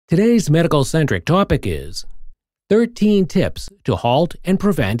Today's medical-centric topic is 13 tips to halt and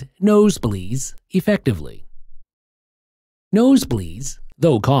prevent nosebleeds effectively. Nosebleeds,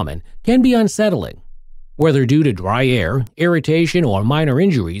 though common, can be unsettling. Whether due to dry air, irritation, or minor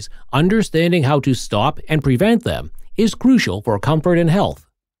injuries, understanding how to stop and prevent them is crucial for comfort and health.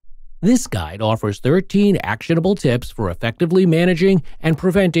 This guide offers 13 actionable tips for effectively managing and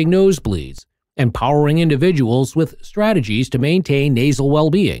preventing nosebleeds, empowering individuals with strategies to maintain nasal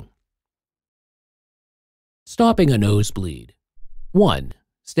well-being. Stopping a nosebleed. 1.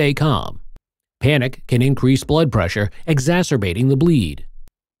 Stay calm. Panic can increase blood pressure, exacerbating the bleed.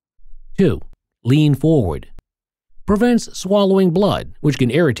 2. Lean forward. Prevents swallowing blood, which can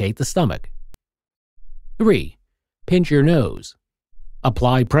irritate the stomach. 3. Pinch your nose.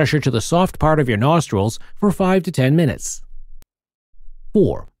 Apply pressure to the soft part of your nostrils for 5 to 10 minutes.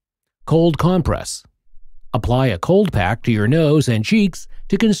 4. Cold compress. Apply a cold pack to your nose and cheeks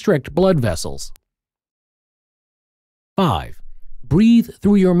to constrict blood vessels. 5. Breathe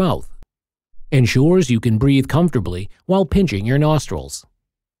through your mouth. Ensures you can breathe comfortably while pinching your nostrils.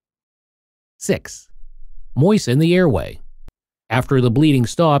 6. Moisten the airway. After the bleeding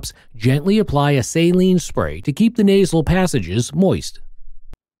stops, gently apply a saline spray to keep the nasal passages moist.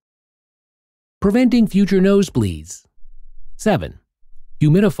 Preventing future nosebleeds. 7.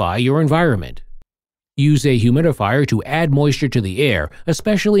 Humidify your environment. Use a humidifier to add moisture to the air,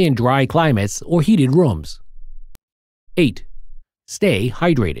 especially in dry climates or heated rooms. 8. Stay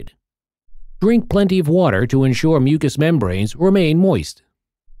hydrated. Drink plenty of water to ensure mucous membranes remain moist.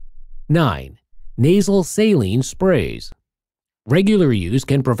 9. Nasal saline sprays. Regular use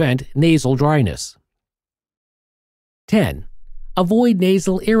can prevent nasal dryness. 10. Avoid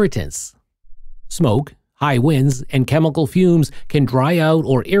nasal irritants. Smoke, high winds, and chemical fumes can dry out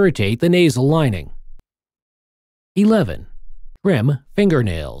or irritate the nasal lining. 11. Trim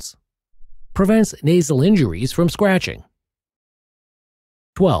fingernails. Prevents nasal injuries from scratching.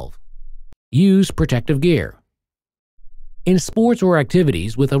 12. Use protective gear. In sports or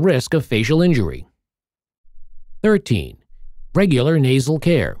activities with a risk of facial injury. 13. Regular nasal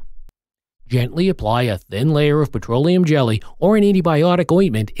care. Gently apply a thin layer of petroleum jelly or an antibiotic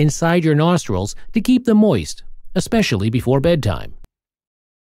ointment inside your nostrils to keep them moist, especially before bedtime.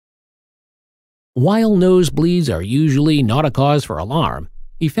 While nosebleeds are usually not a cause for alarm,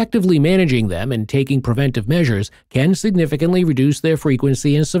 effectively managing them and taking preventive measures can significantly reduce their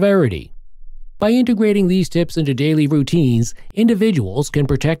frequency and severity. By integrating these tips into daily routines, individuals can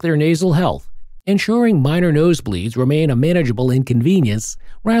protect their nasal health, ensuring minor nosebleeds remain a manageable inconvenience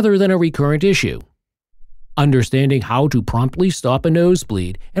rather than a recurrent issue. Understanding how to promptly stop a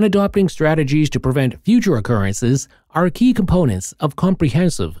nosebleed and adopting strategies to prevent future occurrences are key components of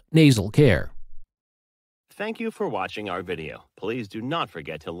comprehensive nasal care. Thank you for watching our video. Please do not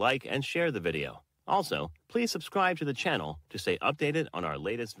forget to like and share the video. Also, please subscribe to the channel to stay updated on our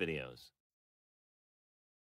latest videos.